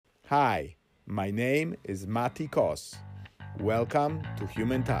Hi, my name is Mati Kos. Welcome to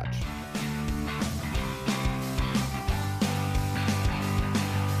Human Touch.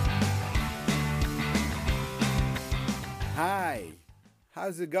 Hi,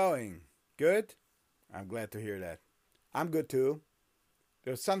 how's it going? Good? I'm glad to hear that. I'm good too.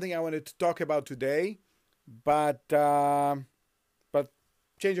 There's something I wanted to talk about today, but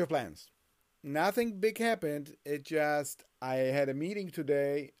change your plans. Nothing big happened. It just I had a meeting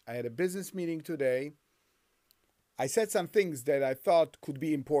today. I had a business meeting today. I said some things that I thought could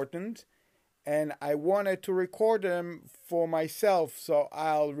be important, and I wanted to record them for myself so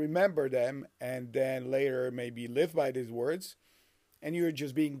I'll remember them and then later maybe live by these words. And you're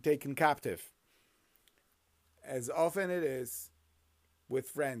just being taken captive. As often it is with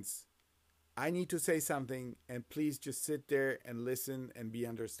friends, I need to say something, and please just sit there and listen and be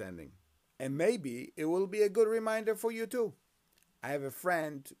understanding. And maybe it will be a good reminder for you too. I have a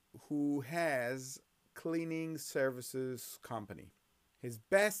friend who has cleaning services company. His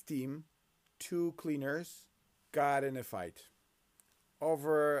best team, two cleaners, got in a fight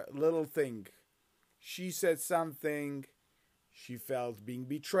over a little thing. She said something, she felt being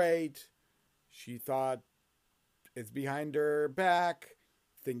betrayed, she thought it's behind her back,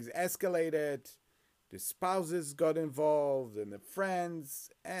 things escalated, the spouses got involved and the friends,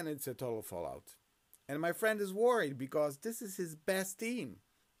 and it's a total fallout. And my friend is worried because this is his best team.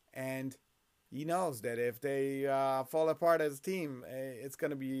 And he knows that if they fall apart as a team, it's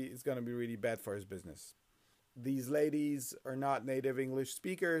gonna be really bad for his business. These ladies are not native English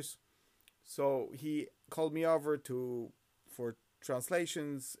speakers, so he called me over to for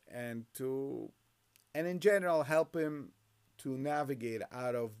translations and in general help him to navigate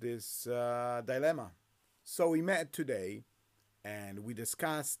out of this dilemma. So we met today and we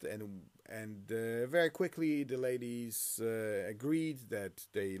discussed and very quickly the ladies agreed that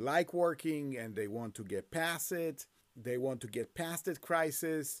they like working and they want to get past it. They want to get past that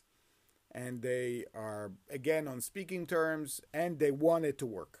crisis and they are again on speaking terms and they want it to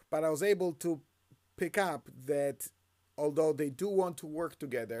work. But I was able to pick up that although they do want to work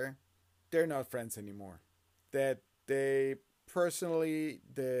together, they're not friends anymore. That they personally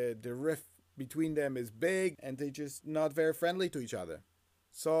the rift between them is big and they just not very friendly to each other.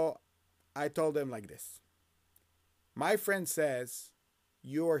 So I told them like this. My friend says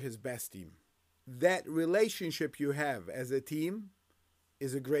you're his best team. That relationship you have as a team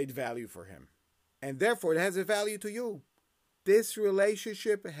is a great value for him. And therefore it has a value to you. This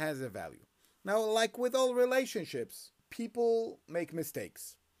relationship has a value. Now, like with all relationships, people make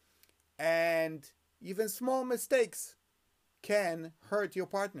mistakes. And even small mistakes can hurt your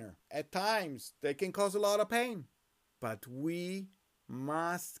partner. At times, they can cause a lot of pain. But we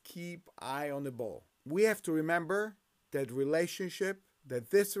must keep eye on the ball. We have to remember that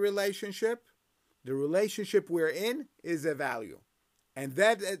this relationship, the relationship we're in, is a value. And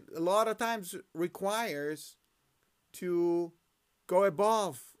that a lot of times requires to go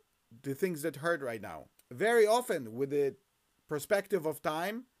above the things that hurt right now. Very often, with the perspective of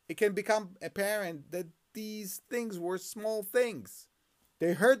time, it can become apparent that these things were small things.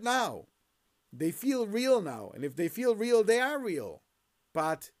 They hurt now. They feel real now. And if they feel real, they are real.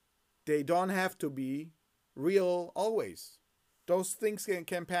 But they don't have to be real always. Those things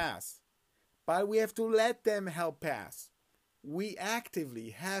can pass. But we have to let them help pass. We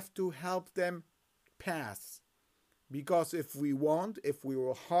actively have to help them pass. Because if we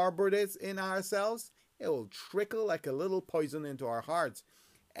will harbor this in ourselves, it will trickle like a little poison into our hearts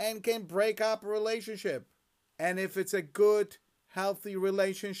and can break up a relationship. And if it's a good, healthy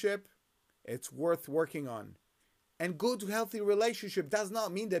relationship, it's worth working on. And good, healthy relationship does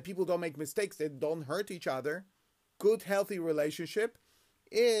not mean that people don't make mistakes, they don't hurt each other. Good, healthy relationship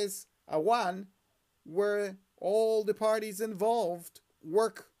is a one where all the parties involved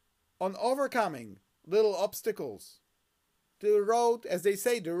work on overcoming little obstacles. The road, as they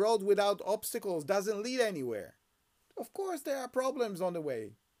say, the road without obstacles doesn't lead anywhere. Of course, there are problems on the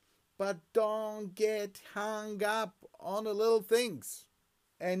way. But don't get hung up on the little things.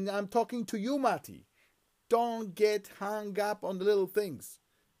 And I'm talking to you, Mati. Don't get hung up on the little things.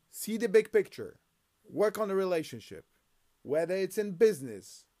 See the big picture. Work on the relationship. Whether it's in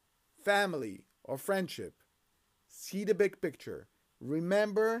business, family, or friendship. See the big picture.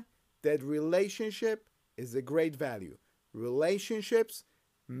 Remember that relationship is a great value. Relationships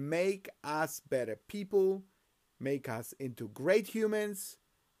make us better people, make us into great humans,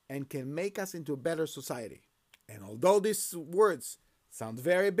 and can make us into a better society. And although these words sound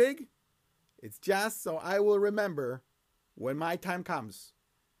very big, it's just so I will remember when my time comes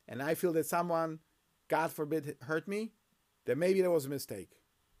and I feel that someone, God forbid, hurt me, that maybe there was a mistake.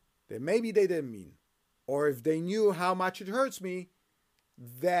 that maybe they didn't mean. Or if they knew how much it hurts me,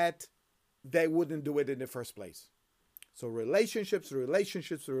 that they wouldn't do it in the first place. So relationships.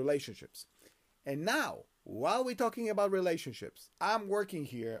 And now, while we're talking about relationships, I'm working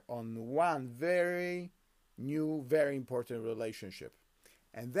here on one very new, very important relationship.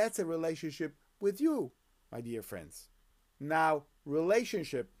 And that's a relationship with you, my dear friends. Now,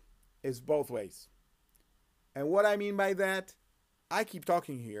 relationship is both ways. And what I mean by that, I keep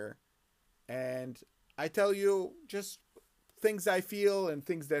talking here and I tell you just things I feel and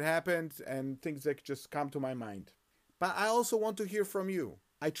things that happened and things that just come to my mind. But I also want to hear from you.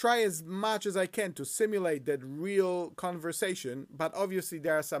 I try as much as I can to simulate that real conversation, but obviously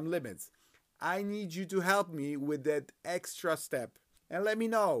there are some limits. I need you to help me with that extra step. And let me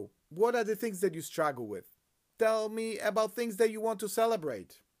know, what are the things that you struggle with? Tell me about things that you want to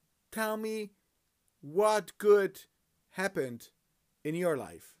celebrate. Tell me what good happened in your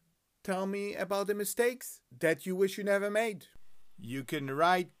life. Tell me about the mistakes that you wish you never made. You can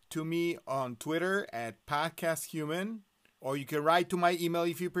write to me on Twitter at podcasthuman, or you can write to my email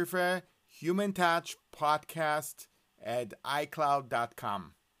if you prefer,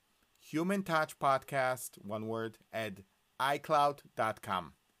 humantouchpodcast@icloud.com. humantouchpodcast, one word,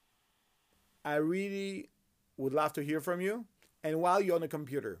 @icloud.com. I really would love to hear from you. And while you're on the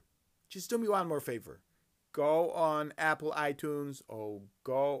computer, just do me one more favor. Go on Apple iTunes or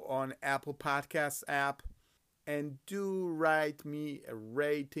go on Apple Podcasts app and do write me a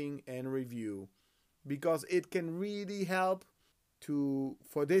rating and review, because it can really help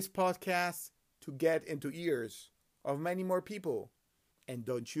for this podcast to get into ears of many more people. And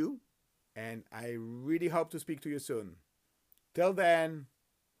don't you? And I really hope to speak to you soon. Till then,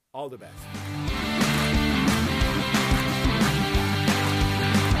 all the best.